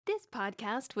This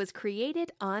podcast was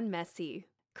created on Messy.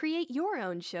 Create your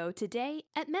own show today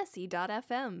at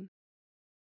messy.fm.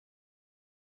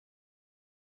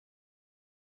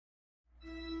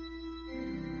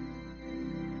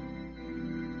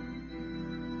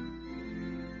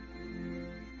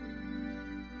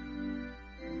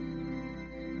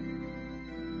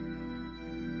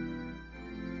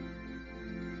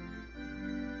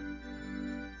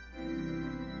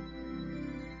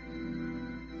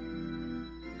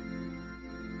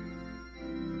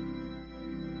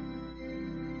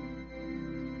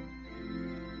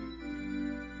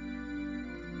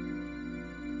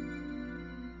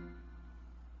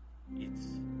 It's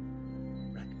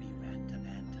Rugby, Ranter,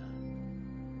 Banter.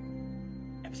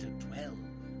 Episode 12.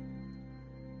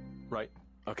 Right.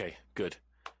 Okay, good.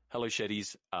 Hello,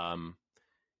 Sheddies. The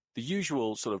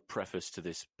usual sort of preface to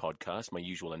this podcast, my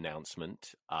usual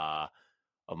announcement of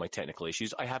my technical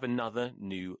issues. I have another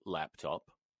new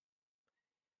laptop.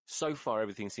 So far,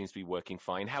 everything seems to be working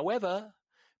fine. However,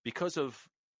 because of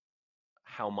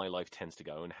how my life tends to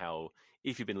go and how,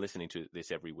 if you've been listening to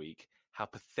this every week, how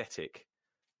pathetic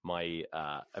my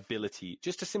ability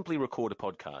just to simply record a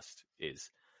podcast is.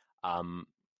 I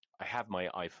have my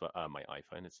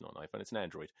iPhone. It's not an iPhone. It's an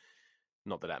Android.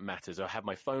 Not that that matters. I have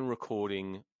my phone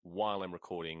recording while I'm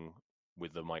recording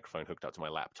with the microphone hooked up to my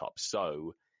laptop.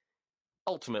 So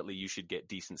ultimately, you should get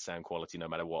decent sound quality no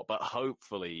matter what. But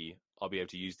hopefully, I'll be able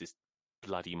to use this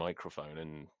bloody microphone,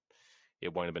 and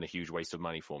it won't have been a huge waste of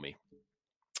money for me.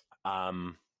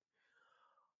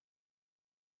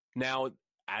 Now,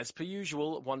 as per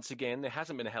usual, once again, there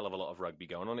hasn't been a hell of a lot of rugby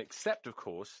going on, except, of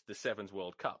course, the Sevens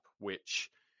World Cup, which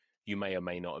you may or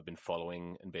may not have been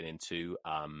following and been into.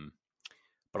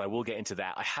 But I will get into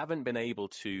that. I haven't been able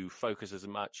to focus as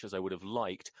much as I would have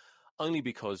liked, only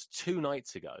because 2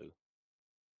 nights ago,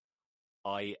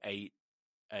 I ate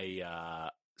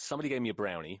somebody gave me a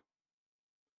brownie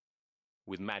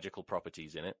with magical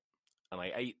properties in it, and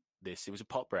I ate this. It was a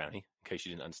pot brownie, in case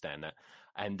you didn't understand that.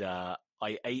 And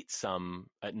I ate some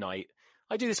at night.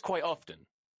 I do this quite often,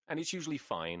 and it's usually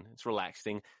fine. It's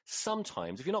relaxing.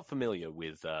 Sometimes, if you're not familiar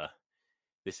with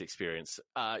this experience,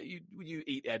 you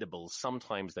eat edibles.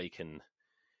 Sometimes they can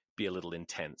be a little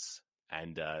intense,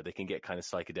 and they can get kind of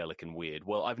psychedelic and weird.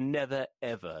 Well, I've never,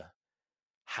 ever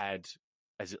had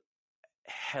as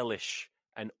hellish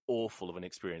and awful of an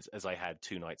experience as I had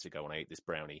 2 nights ago when I ate this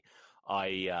brownie.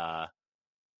 I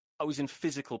was in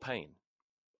physical pain.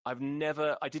 I didn't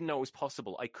know it was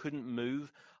possible. I couldn't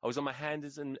move. I was on my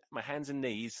hands and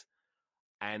knees,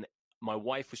 and my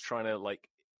wife was trying to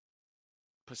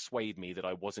persuade me that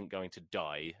I wasn't going to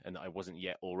die and that I wasn't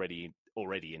yet already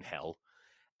in hell.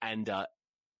 And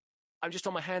I'm just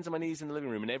on my hands and my knees in the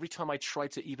living room, and every time I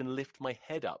tried to even lift my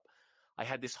head up, I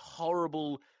had this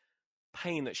horrible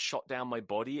pain that shot down my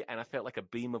body, and I felt like a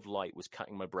beam of light was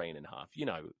cutting my brain in half. You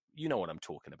know what I'm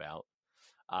talking about.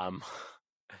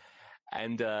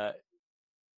 And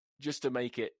just to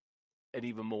make it an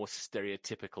even more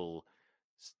stereotypical...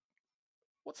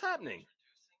 What's happening?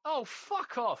 Oh,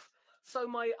 fuck off. So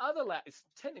my other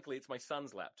technically it's my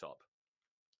son's laptop,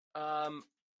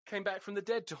 came back from the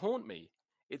dead to haunt me.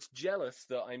 It's jealous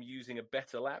that I'm using a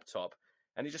better laptop,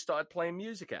 and it just started playing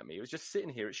music at me. It was just sitting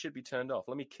here. It should be turned off.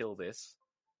 Let me kill this.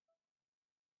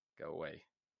 Go away.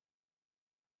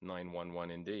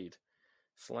 911 indeed.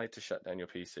 Slide to shut down your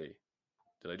PC.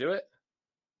 Did I do it?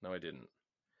 No, I didn't.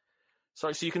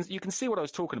 Sorry, so you can see what I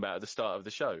was talking about at the start of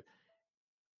the show.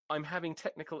 I'm having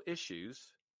technical issues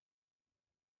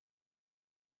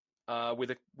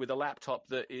with a laptop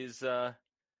that is a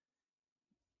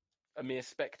mere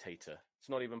spectator. It's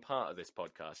not even part of this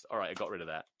podcast. All right, I got rid of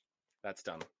that. That's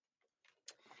done.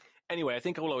 Anyway, I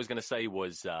think all I was going to say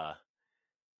was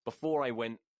before I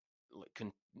went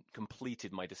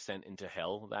completed my descent into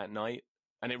hell that night,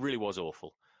 and it really was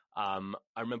awful. I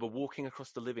remember walking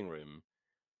across the living room,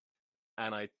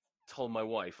 and I told my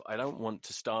wife, I don't want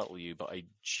to startle you, but I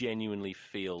genuinely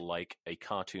feel like a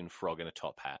cartoon frog in a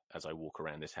top hat as I walk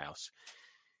around this house.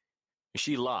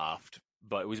 She laughed,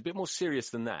 but it was a bit more serious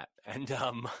than that. And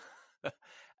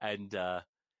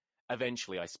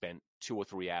eventually I spent 2 or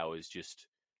 3 hours just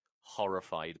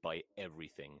horrified by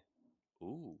everything.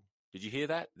 Ooh, did you hear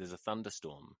that? There's a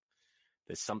thunderstorm.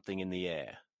 There's something in the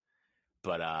air.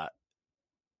 But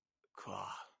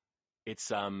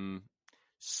it's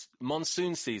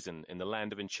monsoon season in the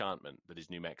land of enchantment that is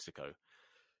New Mexico.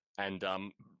 And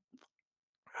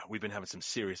we've been having some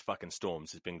serious fucking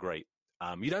storms. It's been great.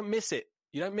 You don't miss it.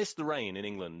 You don't miss the rain in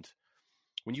England.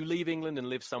 When you leave England and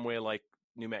live somewhere like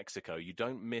New Mexico, you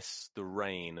don't miss the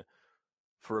rain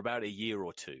for about a year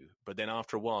or two. But then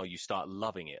after a while, you start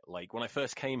loving it. Like when I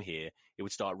first came here, it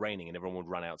would start raining and everyone would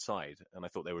run outside. And I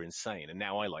thought they were insane. And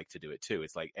now I like to do it too.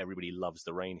 It's like everybody loves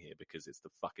the rain here because it's the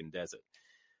fucking desert.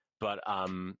 But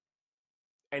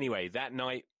anyway, that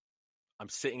night, I'm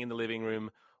sitting in the living room.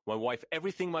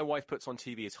 Everything my wife puts on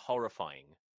TV is horrifying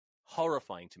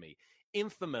to me.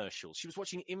 Infomercials. She was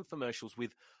watching infomercials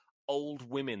with old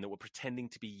women that were pretending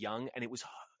to be young, and it was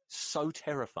so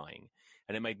terrifying.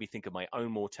 And it made me think of my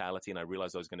own mortality, and I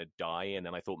realized I was going to die, and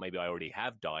then I thought maybe I already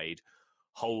have died.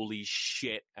 Holy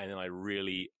shit. And then I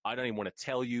don't even want to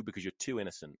tell you because you're too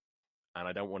innocent, and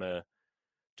I don't want to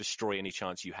destroy any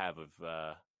chance you have of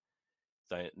the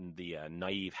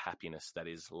naive happiness that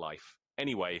is life.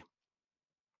 Anyway,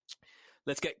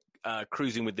 let's get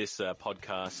cruising with this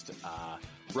podcast.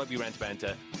 Rugby Ranter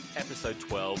Banter, episode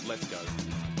 12. Let's go.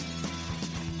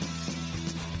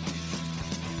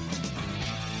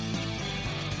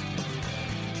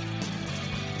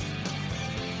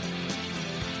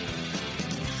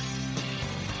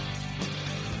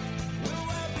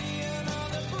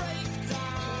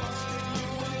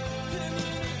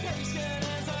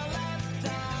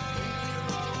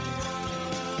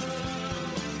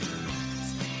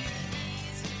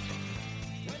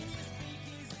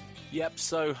 Yep.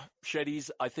 So,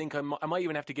 Sheddies, I think I might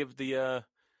even have to give the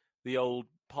old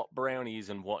pop brownies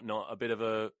and whatnot a bit of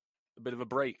a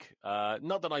break.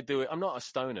 Not that I do it. I'm not a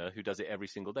stoner who does it every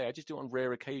single day. I just do it on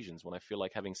rare occasions when I feel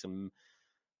like having some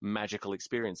magical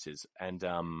experiences. And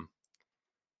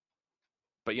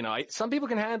but some people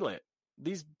can handle it.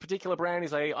 These particular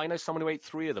brownies, I know someone who ate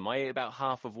 3 of them. I ate about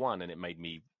half of one, and it made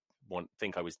me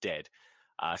think I was dead.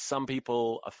 Some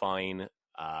people are fine.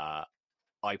 I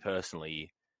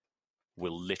personally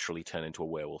will literally turn into a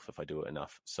werewolf if I do it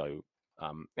enough. So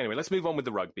anyway, let's move on with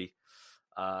the rugby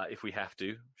if we have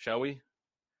to, shall we?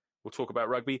 We'll talk about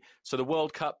rugby. So the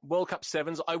World Cup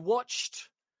Sevens. I watched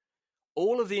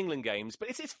all of the England games, but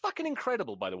it's fucking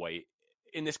incredible, by the way,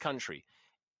 in this country,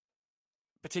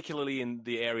 particularly in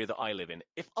the area that I live in.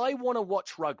 If I want to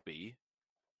watch rugby,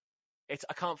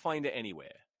 I can't find it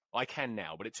anywhere. I can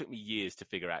now, but it took me years to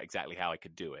figure out exactly how I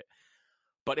could do it.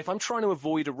 But if I'm trying to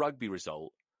avoid a rugby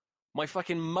result, my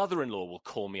fucking mother-in-law will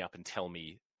call me up and tell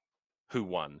me who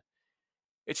won.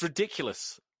 It's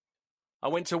ridiculous. I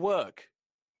went to work.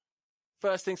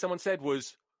 First thing someone said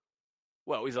was,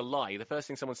 well, it was a lie. The first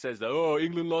thing someone says,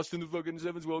 England lost in the fucking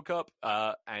Sevens World Cup.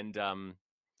 And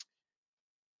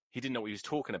he didn't know what he was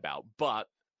talking about. But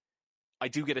I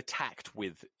do get attacked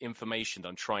with information that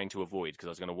I'm trying to avoid because I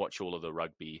was going to watch all of the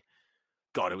rugby.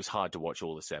 God, it was hard to watch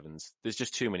all the Sevens. There's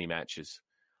just too many matches.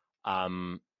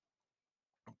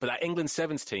 But that England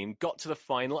Sevens team got to the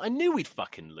final. I knew we'd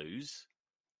fucking lose.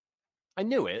 I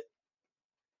knew it.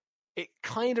 It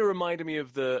kind of reminded me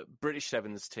of the British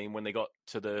Sevens team when they got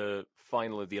to the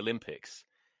final of the Olympics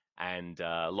and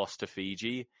lost to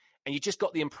Fiji. And you just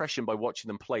got the impression by watching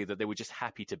them play that they were just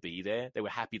happy to be there. They were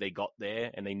happy they got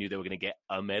there and they knew they were going to get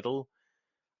a medal.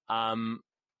 To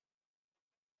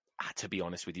be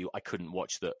honest with you, I couldn't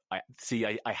watch I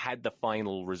had the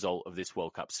final result of this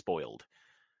World Cup spoiled.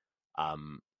 I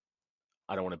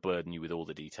don't want to burden you with all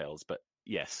the details, but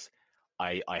yes,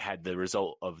 I had the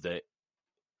result of the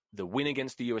win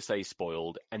against the USA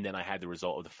spoiled, and then I had the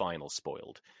result of the final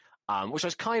spoiled, which I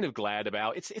was kind of glad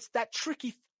about. It's that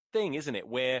tricky thing, isn't it,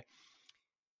 where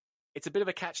it's a bit of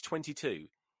a catch-22.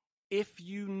 If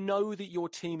you know that your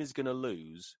team is going to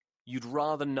lose, you'd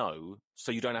rather know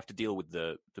so you don't have to deal with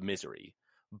the misery.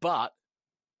 But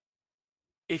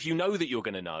if you know that you're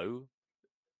going to know,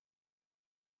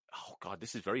 oh God,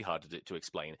 this is very hard to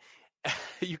explain.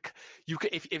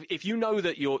 If you know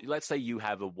that let's say you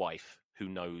have a wife who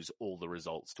knows all the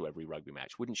results to every rugby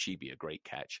match, wouldn't she be a great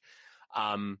catch?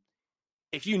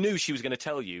 If you knew she was going to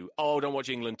tell you, oh, don't watch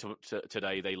England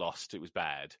today, they lost, it was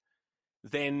bad,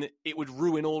 then it would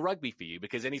ruin all rugby for you,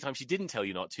 because anytime she didn't tell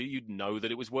you not to, you'd know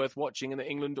that it was worth watching and that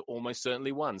England almost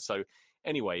certainly won. So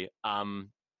anyway,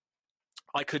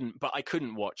 I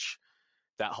couldn't watch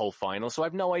that whole final, so I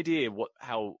have no idea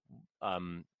how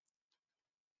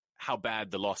bad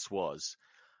the loss was.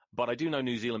 But I do know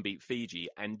New Zealand beat Fiji,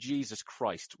 and Jesus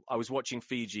Christ, I was watching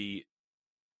Fiji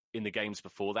in the games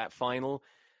before that final,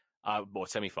 or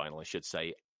semi-final, I should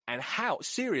say, and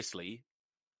seriously,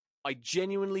 I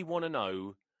genuinely want to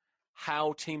know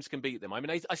how teams can beat them. I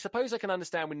mean, I suppose I can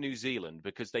understand with New Zealand,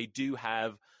 because they do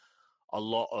have a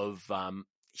lot of,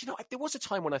 there was a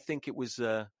time when I think it was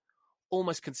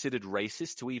almost considered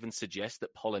racist to even suggest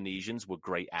that Polynesians were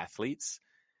great athletes.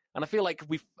 And I feel like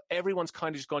everyone's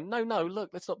kind of just gone, no, look,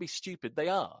 let's not be stupid. They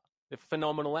are. They're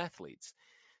phenomenal athletes.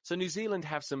 So New Zealand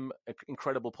have some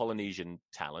incredible Polynesian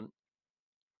talent.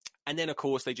 And then, of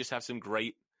course, they just have some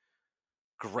great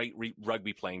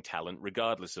rugby playing talent,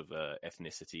 regardless of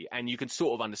ethnicity. And you can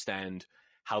sort of understand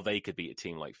how they could beat a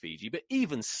team like Fiji. But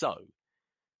even so,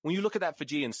 when you look at that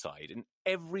Fijian side, and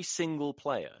every single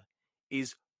player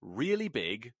is really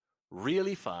big,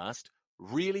 really fast,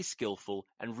 really skillful,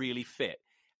 and really fit.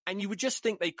 And you would just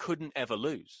think they couldn't ever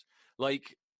lose.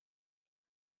 Like,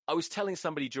 I was telling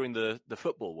somebody during the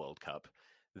Football World Cup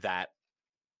that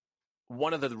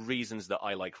one of the reasons that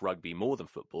I like rugby more than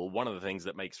football, one of the things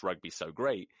that makes rugby so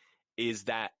great, is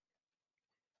that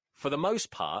for the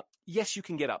most part, yes, you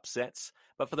can get upsets,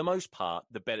 but for the most part,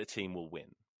 the better team will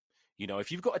win. You know,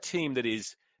 if you've got a team that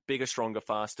is bigger, stronger,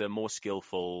 faster, more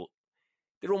skillful,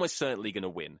 they're almost certainly going to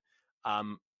win.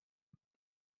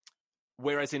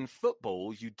 Whereas in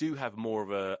football, you do have more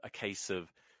of a case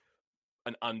of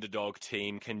an underdog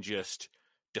team can just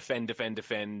defend,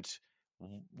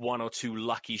 one or two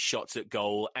lucky shots at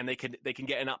goal, and they can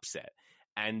get an upset.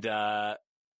 And I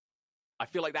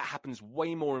feel like that happens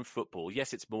way more in football.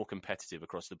 Yes, it's more competitive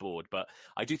across the board, but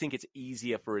I do think it's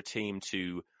easier for a team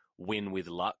to win with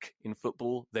luck in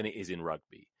football than it is in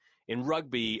rugby. In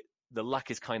rugby, the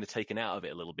luck is kind of taken out of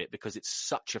it a little bit because it's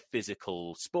such a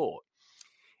physical sport.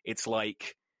 It's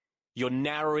like you're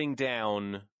narrowing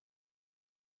down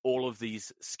all of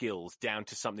these skills down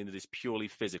to something that is purely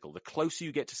physical. The closer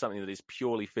you get to something that is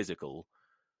purely physical,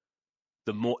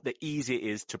 the easier it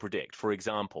is to predict. For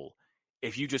example,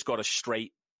 if you just got a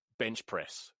straight bench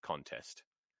press contest,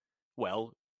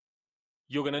 well,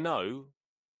 you're going to know,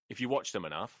 if you watch them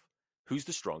enough, who's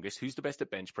the strongest, who's the best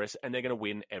at bench press, and they're going to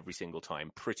win every single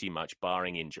time, pretty much,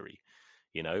 barring injury.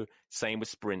 You know, same with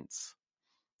sprints.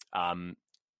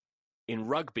 In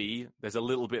rugby, there's a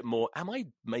little bit more. Am I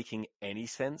making any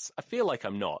sense? I feel like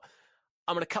I'm not.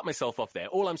 I'm going to cut myself off there.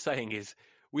 All I'm saying is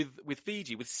with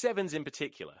Fiji, with sevens in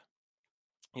particular,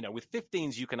 you know, with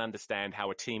 15s, you can understand how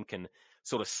a team can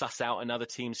sort of suss out another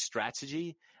team's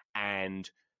strategy, and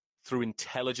through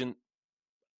intelligent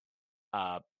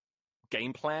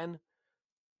game plan,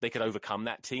 they could overcome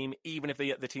that team, even if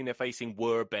the team they're facing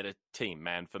were a better team,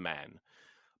 man for man.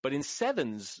 But in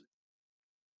sevens,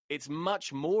 it's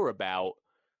much more about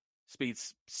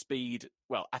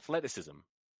athleticism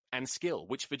and skill,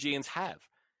 which Fijians have.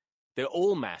 They're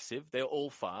all massive. They're all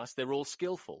fast. They're all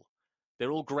skillful.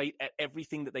 They're all great at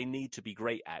everything that they need to be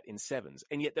great at in sevens,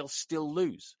 and yet they'll still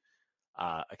lose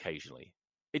occasionally.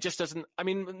 It just doesn't. I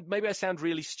mean, maybe I sound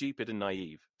really stupid and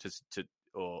naive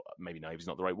or maybe naive is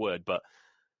not the right word, but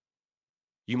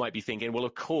you might be thinking, well,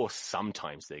 of course,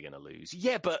 sometimes they're going to lose.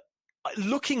 Yeah, but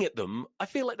looking at them, I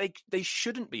feel like they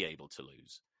shouldn't be able to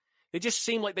lose. They just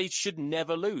seem like they should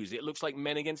never lose. It looks like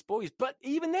men against boys. But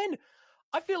even then,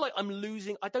 I feel like I'm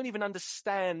losing. I don't even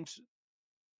understand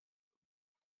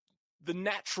the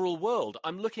natural world.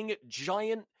 I'm looking at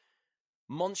giant,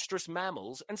 monstrous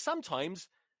mammals, and sometimes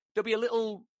there'll be a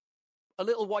little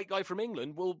white guy from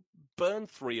England will burn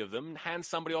 3 of them, hand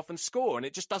somebody off and score, and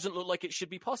it just doesn't look like it should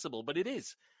be possible, but it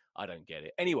is. I don't get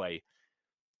it. Anyway,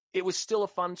 it was still a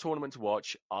fun tournament to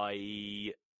watch.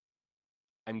 I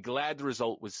am glad the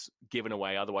result was given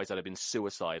away. Otherwise, I'd have been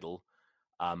suicidal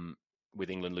with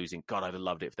England losing. God, I'd have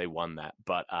loved it if they won that.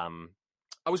 But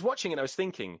I was watching and I was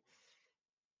thinking,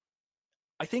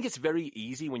 I think it's very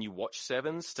easy when you watch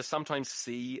sevens to sometimes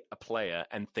see a player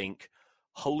and think,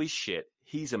 holy shit,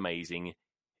 he's amazing.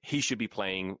 He should be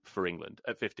playing for England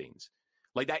at 15s.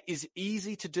 Like, that is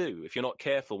easy to do if you're not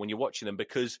careful when you're watching them,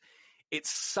 because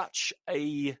it's such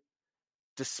a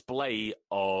display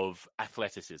of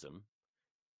athleticism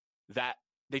that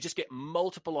they just get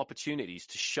multiple opportunities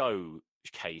to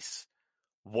showcase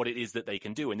what it is that they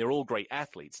can do. And they're all great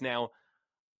athletes. Now,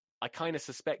 I kind of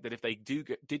suspect that if they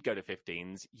did go to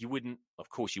 15s, you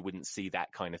wouldn't see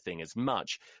that kind of thing as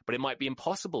much, but it might be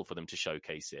impossible for them to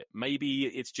showcase it. Maybe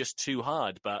it's just too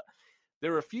hard, but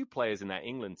there are a few players in that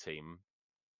England team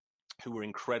who were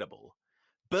incredible.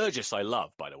 Burgess, I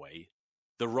love, by the way.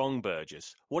 The wrong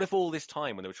Burgess. What if all this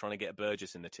time when they were trying to get a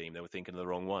Burgess in the team, they were thinking of the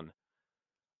wrong one?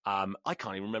 I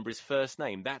can't even remember his first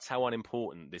name. That's how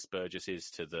unimportant this Burgess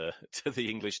is to the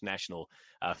English national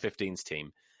 15s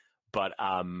team. But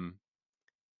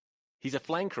he's a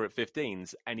flanker at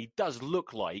 15s, and he does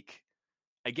look like,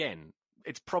 again,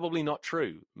 it's probably not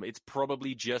true. It's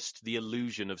probably just the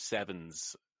illusion of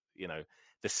sevens, you know,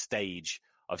 the stage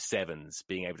of sevens,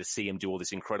 being able to see him do all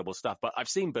this incredible stuff. But I've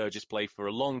seen Burgess play for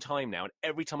a long time now, and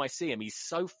every time I see him, he's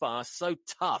so fast, so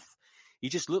tough. He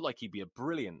just looked like he'd be a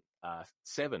brilliant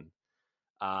seven.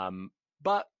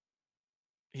 But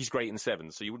he's great in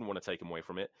sevens, so you wouldn't want to take him away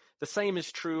from it. The same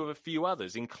is true of a few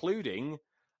others, including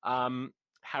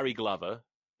Harry Glover,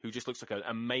 who just looks like an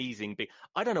amazing big.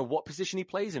 I don't know what position he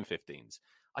plays in 15s.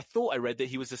 I thought I read that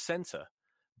he was a centre,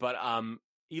 but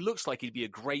he looks like he'd be a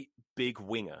great big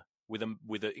winger with an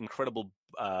incredible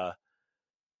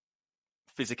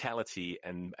physicality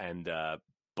and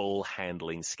ball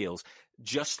handling skills,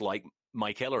 just like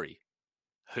Mike Ellery,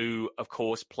 who, of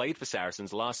course, played for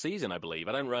Saracens last season, I believe.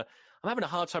 I'm having a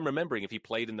hard time remembering if he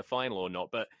played in the final or not,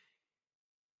 but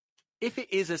if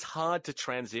it is as hard to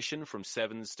transition from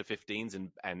 7s to 15s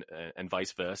and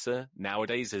vice versa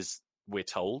nowadays, as we're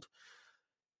told,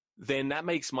 then that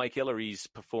makes Mike Ellery's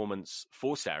performance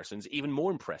for Saracens even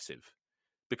more impressive,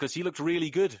 because he looked really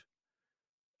good.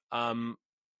 I'd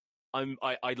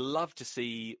love to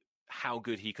see how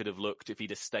good he could have looked if he'd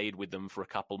have stayed with them for a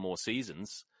couple more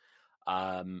seasons.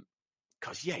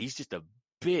 Because he's just a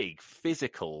big,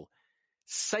 physical,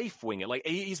 safe winger. Like,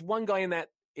 he's one guy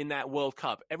in that World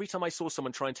Cup. Every time I saw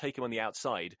someone try and take him on the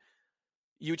outside,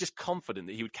 you were just confident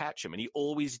that he would catch him, and he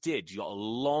always did. He got a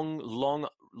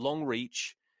long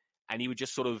reach, and he would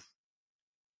just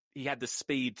he had the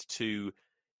speed to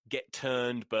get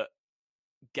turned, but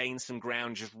gain some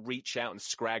ground, just reach out and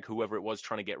scrag whoever it was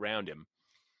trying to get around him.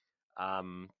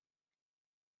 And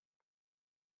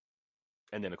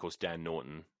then, of course, Dan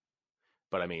Norton.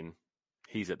 But, I mean,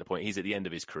 he's at the end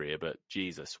of his career, but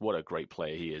Jesus, what a great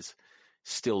player he is.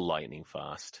 Still lightning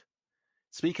fast.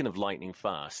 Speaking of lightning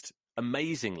fast,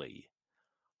 amazingly,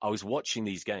 I was watching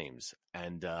these games,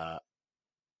 and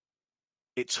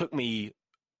it took me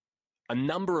a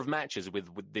number of matches with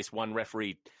this one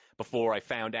referee before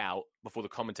the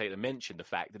commentator mentioned the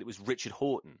fact that it was Richard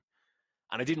Horton.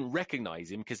 And I didn't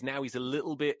recognize him because now he's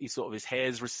his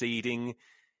hair's receding.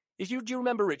 Do you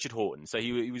remember Richard Horton? So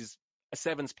he was a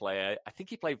sevens player. I think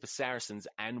he played for Saracens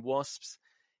and Wasps.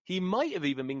 He might have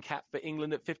even been capped for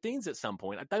England at 15s at some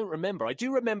point. I don't remember. I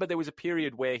do remember there was a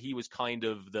period where he was kind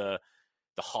of the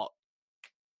hot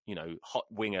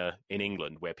winger in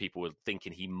England, where people were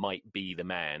thinking he might be the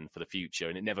man for the future,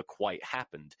 and it never quite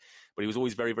happened. But he was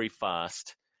always very, very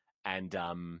fast. And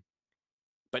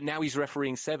but now he's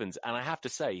refereeing sevens, and I have to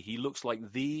say, he looks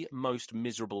like the most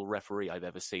miserable referee I've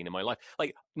ever seen in my life.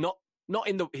 Like, not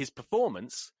in his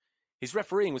performance. His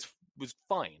refereeing was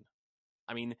fine.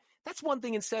 I mean, that's one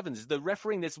thing in sevens, is the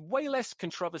refereeing. There's way less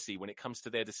controversy when it comes to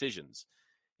their decisions.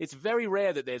 It's very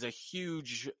rare that there's a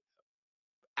huge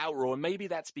outroar. Maybe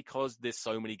that's because there's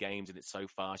so many games and it's so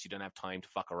fast, you don't have time to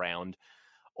fuck around.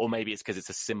 Or maybe it's because it's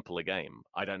a simpler game.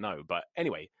 I don't know. But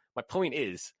anyway, my point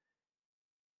is,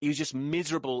 he was just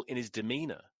miserable in his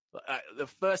demeanor. The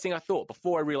first thing I thought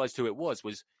before I realized who it was,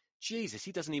 Jesus,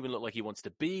 he doesn't even look like he wants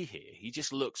to be here. He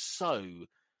just looks so,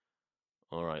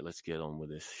 all right, let's get on with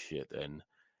this shit then.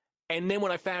 And then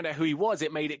when I found out who he was,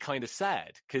 it made it kind of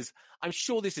sad, because I'm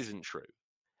sure this isn't true.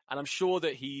 And I'm sure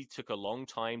that he took a long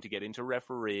time to get into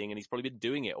refereeing, and he's probably been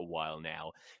doing it a while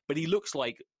now. But he looks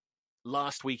like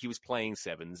last week he was playing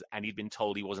sevens, and he'd been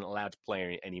told he wasn't allowed to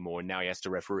play anymore, and now he has to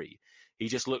referee. He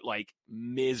just looked like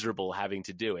miserable having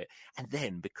to do it. And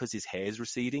then, because his hair's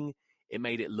receding, it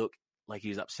made it look like he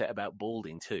was upset about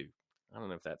balding too. I don't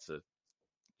know if that's a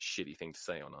shitty thing to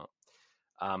say or not.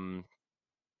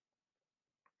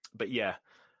 But yeah,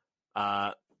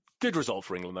 good result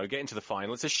for England, though, getting to the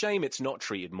final. It's a shame it's not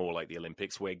treated more like the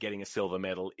Olympics, where getting a silver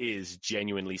medal is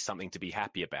genuinely something to be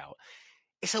happy about.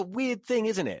 It's a weird thing,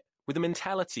 isn't it? With the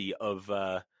mentality of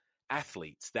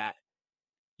athletes, that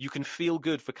you can feel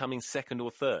good for coming second or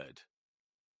third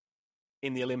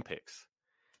in the Olympics.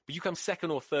 But you come second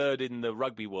or third in the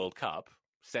Rugby World Cup,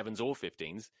 sevens or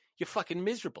 15s, you're fucking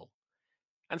miserable.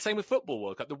 And same with Football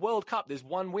World Cup. The World Cup, there's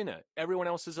one winner. Everyone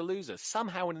else is a loser.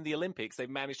 Somehow in the Olympics, they've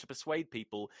managed to persuade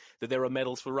people that there are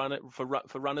medals for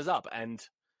runners-up. And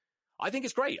I think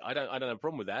it's great. I don't have a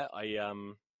problem with that.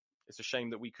 It's a shame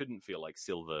that we couldn't feel like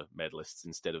silver medalists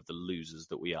instead of the losers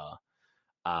that we are.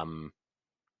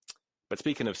 But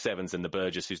speaking of sevens and the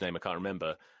Burgess, whose name I can't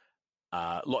remember,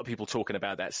 a lot of people talking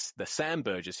about the Sam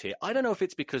Burgess here. I don't know if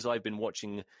it's because I've been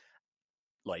watching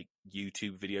like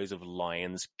YouTube videos of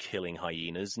lions killing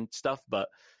hyenas and stuff, but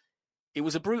it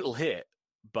was a brutal hit.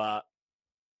 But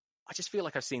I just feel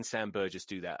like I've seen Sam Burgess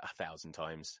do that 1,000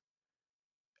 times.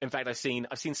 In fact, I've seen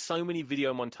so many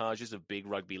video montages of big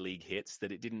rugby league hits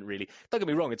that it didn't really. Don't get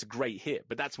me wrong, it's a great hit,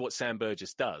 but that's what Sam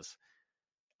Burgess does: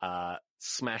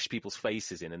 smash people's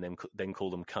faces in and then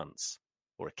call them cunts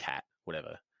or a cat,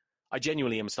 whatever. I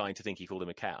genuinely am starting to think he called him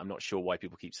a cat. I'm not sure why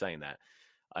people keep saying that.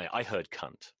 I heard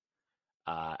cunt.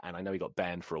 And I know he got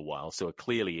banned for a while, so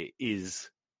clearly it is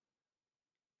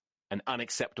an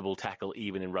unacceptable tackle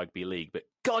even in rugby league. But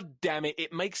god damn it,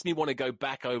 it makes me want to go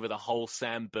back over the whole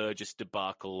Sam Burgess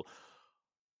debacle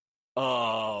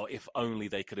oh, if only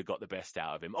they could have got the best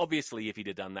out of him. Obviously, if he'd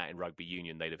have done that in rugby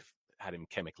union, they'd have had him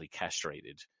chemically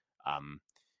castrated and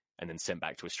then sent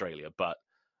back to Australia. But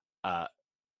that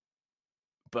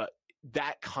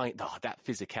that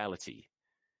physicality,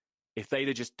 if they'd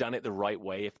have just done it the right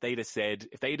way, if they'd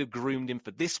have groomed him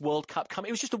for this World Cup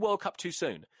it was just a World Cup too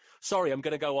soon. Sorry, I'm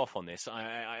going to go off on this.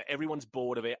 Everyone's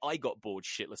bored of it. I got bored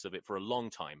shitless of it for a long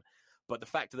time. But the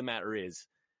fact of the matter is,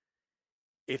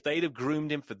 if they'd have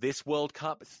groomed him for this World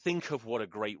Cup, think of what a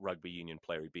great rugby union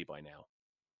player he'd be by now.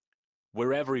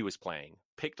 Wherever he was playing,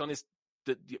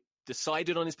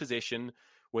 decided on his position,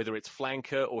 whether it's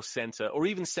flanker or centre or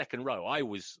even second row. I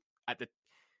was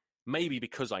maybe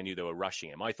because I knew they were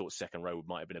rushing him, I thought second row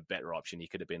might have been a better option. He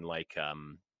could have been like,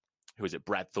 who is it,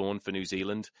 Brad Thorne for New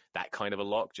Zealand? That kind of a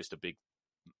lock, just a big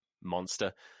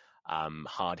monster,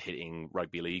 hard-hitting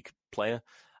rugby league player.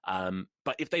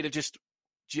 But if they'd have just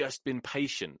been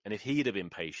patient, and if he'd have been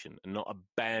patient and not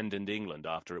abandoned England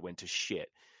after it went to shit,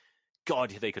 God,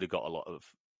 they could have got a lot of...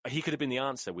 He could have been the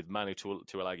answer with Manu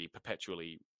Tuilagi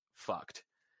perpetually fucked.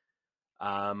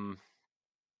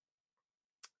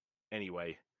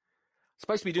 Anyway,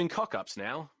 supposed to be doing cock-ups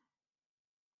now.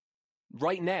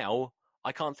 Right now,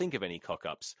 I can't think of any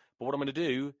cock-ups. But what I'm going to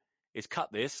do is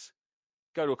cut this,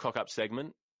 go to a cock-up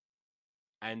segment,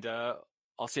 and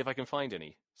I'll see if I can find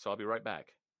any. So I'll be right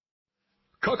back.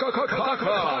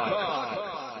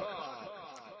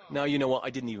 Now, you know what?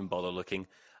 I didn't even bother looking.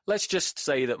 Let's just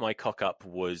say that my cock-up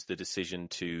was the decision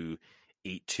to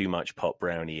eat too much pot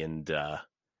brownie and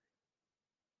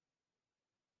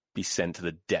be sent to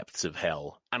the depths of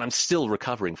hell. And I'm still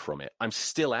recovering from it. I'm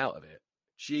still out of it.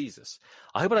 Jesus.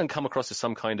 I hope I don't come across as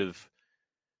some kind of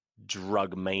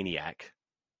drug maniac.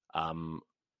 And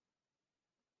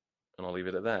I'll leave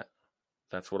it at that.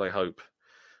 That's what I hope.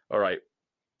 All right.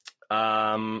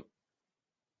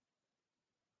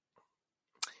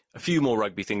 A few more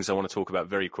rugby things I want to talk about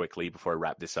very quickly before I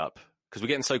wrap this up, because we're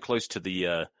getting so close to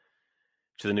the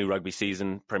new rugby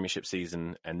season, Premiership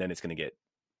season, and then it's going to get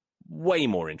way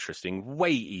more interesting,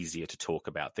 way easier to talk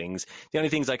about things. The only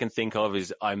things I can think of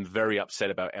is I'm very upset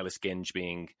about Ellis Genge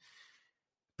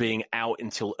being out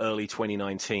until early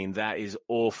 2019. That is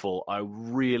awful. I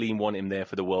really want him there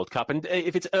for the World Cup. And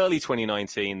if it's early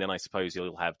 2019, then I suppose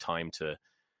he'll have time to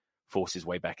force his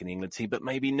way back in the England team, but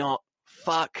maybe not.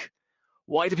 Fuck.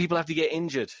 Why do people have to get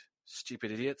injured?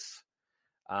 Stupid idiots.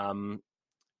 Manu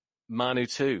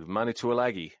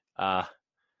Tuilagi.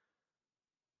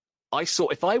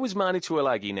 If I was Manu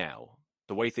Tuilagi now,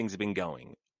 the way things have been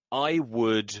going, I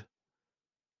would...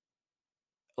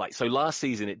 So last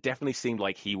season, it definitely seemed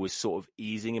like he was sort of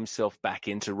easing himself back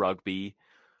into rugby.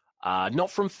 Not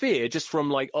from fear, just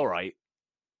from all right,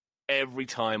 every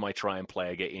time I try and play,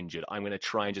 I get injured. I'm going to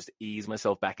try and just ease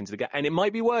myself back into the game. And it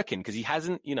might be working because he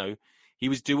hasn't, he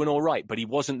was doing all right, but he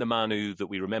wasn't the Manu that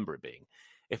we remember it being.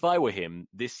 If I were him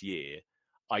this year,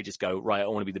 I just go, right, I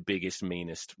want to be the biggest,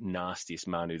 meanest, nastiest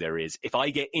Manu there is. If I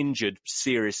get injured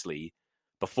seriously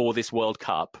before this World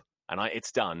Cup and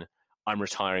it's done, I'm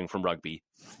retiring from rugby.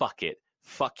 Fuck it.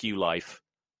 Fuck you, life.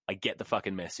 I get the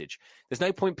fucking message. There's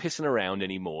no point pissing around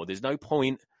anymore. There's no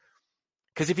point...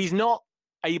 Because if he's not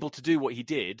able to do what he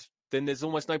did, then there's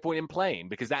almost no point in playing,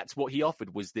 because that's what he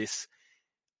offered, was this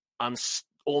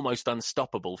almost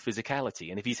unstoppable physicality.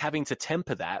 And if he's having to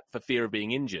temper that for fear of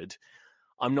being injured,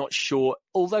 I'm not sure...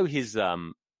 Although his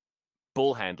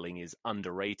ball handling is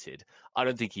underrated, I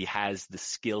don't think he has the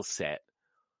skill set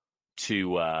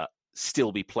to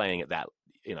still be playing at that,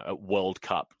 at World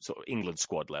Cup sort of England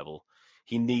squad level.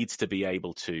 He needs to be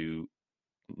able to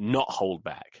not hold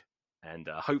back, and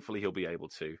hopefully he'll be able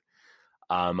to.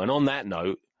 And on that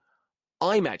note,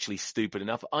 I'm actually stupid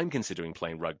enough. I'm considering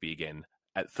playing rugby again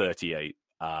at 38.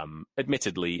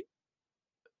 Admittedly,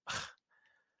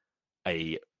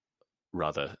 a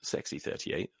rather sexy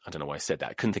 38. I don't know why I said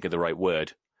that. I couldn't think of the right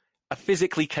word. A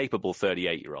physically capable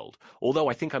 38-year-old. Although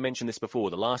I think I mentioned this before.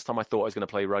 The last time I thought I was going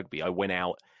to play rugby, I went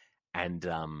out and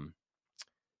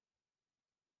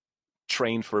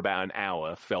trained for about an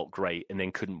hour, felt great, and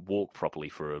then couldn't walk properly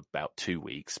for about 2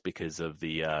 weeks because of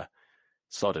the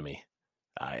sodomy.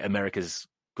 America's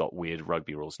got weird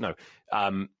rugby rules. No,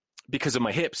 because of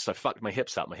my hips. I fucked my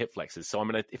hips up, my hip flexors. So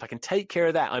if I can take care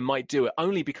of that, I might do it.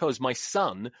 Only because my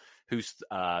son, who's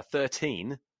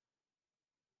 13...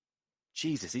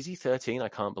 Jesus, is he 13? I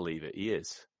can't believe it. He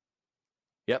is.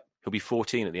 Yep, he'll be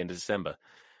 14 at the end of December.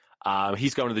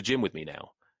 He's going to the gym with me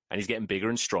now, and he's getting bigger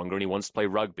and stronger, and he wants to play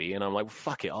rugby, and I'm like, well,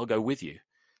 fuck it, I'll go with you.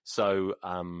 So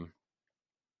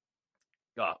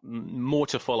more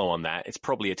to follow on that. It's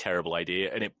probably a terrible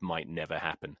idea, and it might never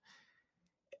happen.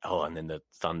 Oh, and then the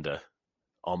thunder.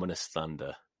 Ominous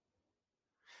thunder.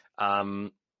 I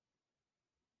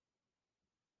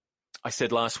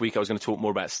said last week I was going to talk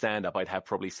more about stand-up. I'd have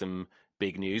probably some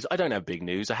big news. I don't have big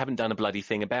news. I haven't done a bloody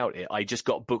thing about it. I just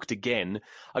got booked again.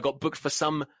 I got booked for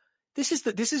some... This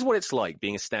is what it's like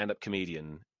being a stand-up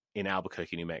comedian in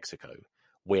Albuquerque, New Mexico,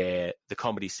 where the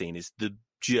comedy scene is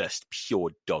just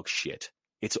pure dog shit.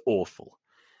 It's awful.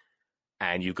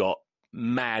 And you've got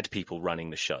mad people running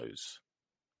the shows.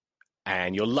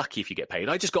 And you're lucky if you get paid.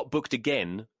 I just got booked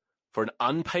again for an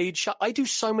unpaid show. I do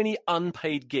so many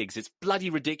unpaid gigs. It's bloody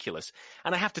ridiculous.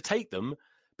 And I have to take them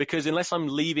because unless I'm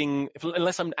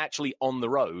actually on the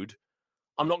road,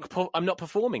 I'm not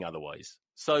performing otherwise.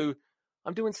 So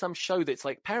I'm doing some show that's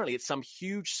like, apparently it's some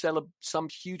huge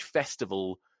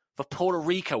festival for Puerto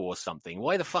Rico or something.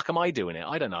 Why the fuck am I doing it?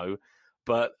 I don't know.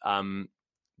 But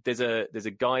there's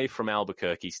a guy from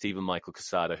Albuquerque, Stephen Michael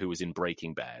Quesada, who was in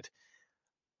Breaking Bad.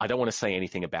 I don't want to say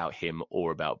anything about him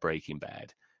or about Breaking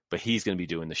Bad, but he's going to be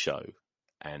doing the show,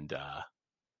 and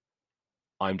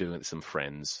I'm doing it with some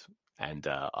friends, and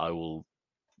I will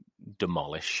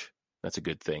demolish. That's a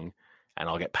good thing, and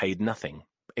I'll get paid nothing,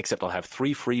 except I'll have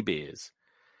 3 free beers.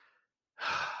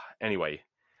 Anyway,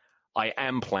 I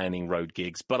am planning road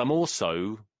gigs, but I'm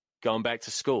also going back to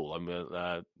school.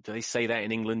 Do they say that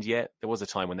in England yet? There was a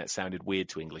time when that sounded weird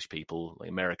to English people. Like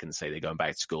Americans say they're going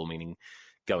back to school, meaning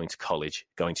going to college,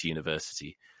 going to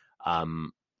university.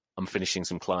 I'm finishing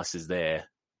some classes there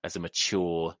as a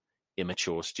mature,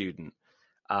 immature student.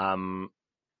 But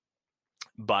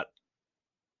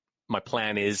my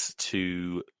plan is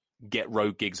to get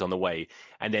road gigs on the way.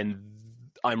 And then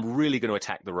I'm really going to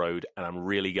attack the road, and I'm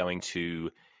really going to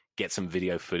get some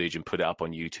video footage and put it up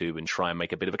on YouTube and try and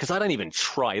make a bit of it. Because I don't even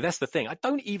try. That's the thing. I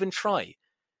don't even try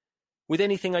with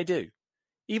anything I do.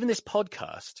 Even this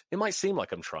podcast, it might seem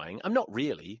like I'm trying. I'm not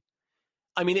really.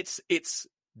 I mean, it's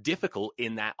difficult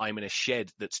in that I'm in a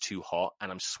shed that's too hot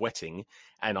and I'm sweating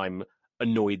and I'm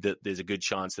annoyed that there's a good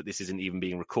chance that this isn't even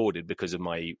being recorded because of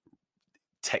my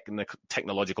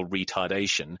technological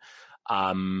retardation.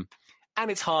 And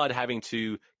it's hard having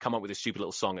to come up with a stupid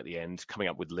little song at the end, coming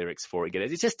up with lyrics for it.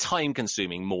 It's just time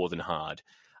consuming more than hard.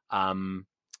 But I'm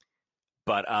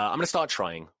going to start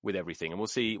trying with everything, and we'll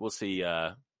see.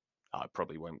 It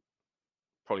probably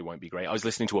won't be great. I was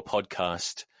listening to a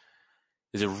podcast.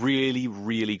 There's a really,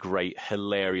 really great,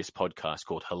 hilarious podcast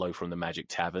called Hello from the Magic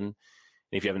Tavern. And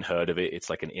if you haven't heard of it, it's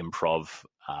like an improv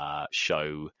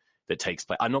show that takes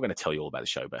place. I'm not going to tell you all about the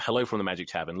show, but Hello from the Magic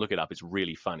Tavern, look it up. It's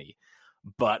really funny.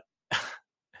 But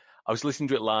I was listening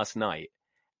to it last night,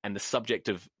 and the subject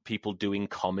of people doing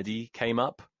comedy came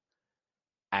up.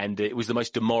 And it was the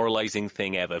most demoralizing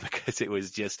thing ever because it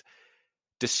was just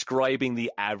describing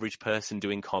the average person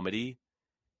doing comedy.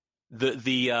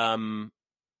 The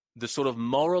sort of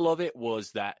moral of it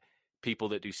was that people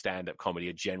that do stand-up comedy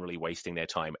are generally wasting their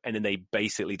time. And then they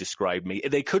basically described me.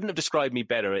 They couldn't have described me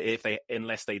better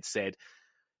unless they'd said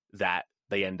that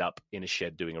they end up in a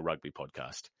shed doing a rugby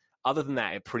podcast. Other than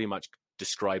that, it pretty much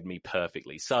described me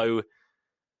perfectly. So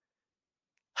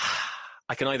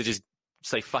I can either just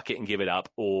say fuck it and give it up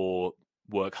or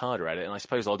work harder at it. And I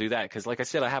suppose I'll do that because, like I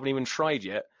said, I haven't even tried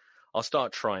yet. I'll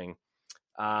start trying.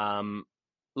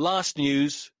 Last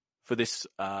news for this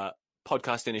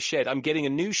podcast in a shed. I'm getting a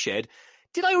new shed.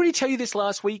 Did I already tell you this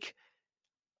last week?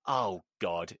 Oh,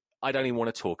 God. I don't even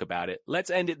want to talk about it. Let's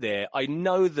end it there. I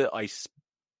know that I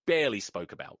barely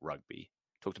spoke about rugby.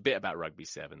 Talked a bit about rugby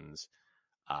sevens.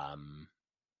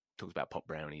 Talked about pop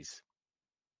brownies.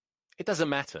 It doesn't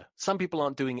matter. Some people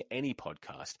aren't doing any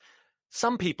podcast.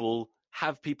 Some people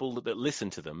have people that listen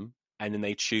to them, and then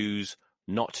they choose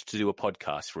not to do a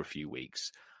podcast for a few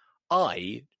weeks.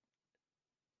 I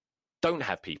don't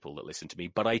have people that listen to me,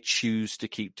 but I choose to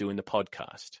keep doing the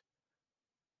podcast.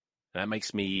 And that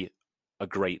makes me a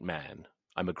great man.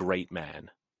 I'm a great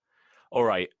man. All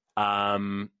right.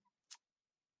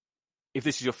 If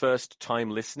this is your first time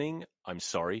listening, I'm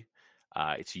sorry.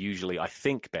 It's usually, I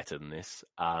think, better than this.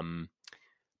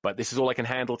 But this is all I can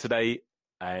handle today.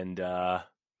 And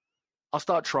I'll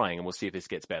start trying, and we'll see if this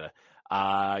gets better.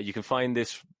 You can find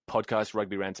this podcast,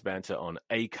 Rugby Ranter Banter, on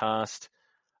Acast,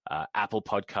 Apple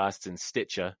Podcasts, and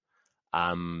Stitcher.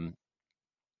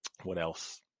 What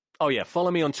else? Oh, yeah,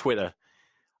 follow me on Twitter.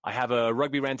 I have a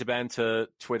Rugby Ranter Banter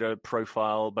Twitter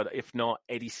profile, but if not,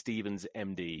 Eddie Stevens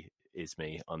MD is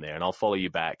me on there, and I'll follow you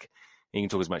back. You can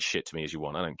talk as much shit to me as you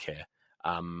want. I don't care.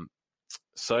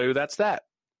 So that's that.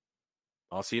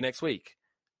 I'll see you next week.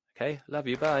 Okay? Love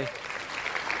you. Bye.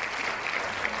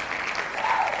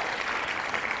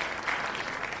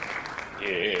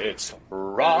 It's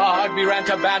Rugby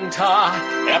Ranter Banter,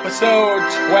 episode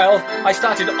 12. I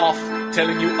started off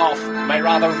telling you off my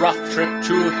rather rough trip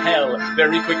to hell.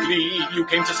 Very quickly you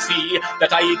came to see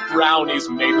that I eat brownies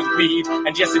made with weed.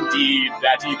 And yes, indeed,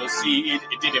 that evil seed,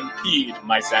 it did impede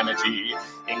my sanity.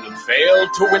 England failed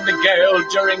to win the Gale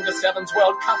during the Sevens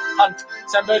World Cup hunt.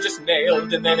 Sam Burgess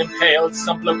nailed and then impaled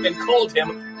some bloke and called him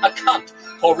a cunt.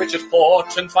 Poor Richard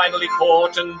Horton finally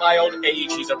caught, and by old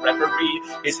age he's a referee.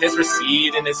 His hairs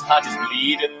recede and his heart is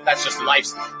bleeding. That's just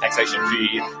life's taxation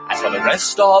fee. As for the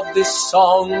rest of this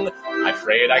song, I'm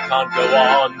afraid I can't go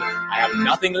on. I have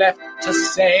nothing left to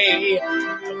say.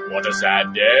 What a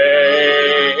sad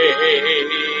day.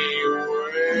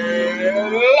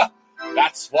 Well,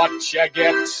 that's what you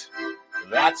get.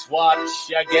 That's what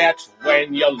you get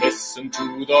when you listen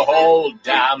to the whole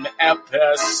damn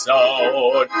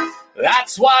episode.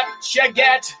 That's what you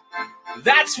get.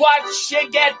 That's what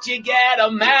you get. You get a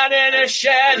man in a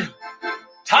shed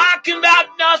talking about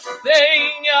nothing.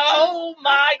 Oh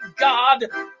my God,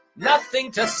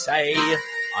 nothing to say.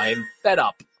 I'm fed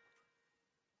up.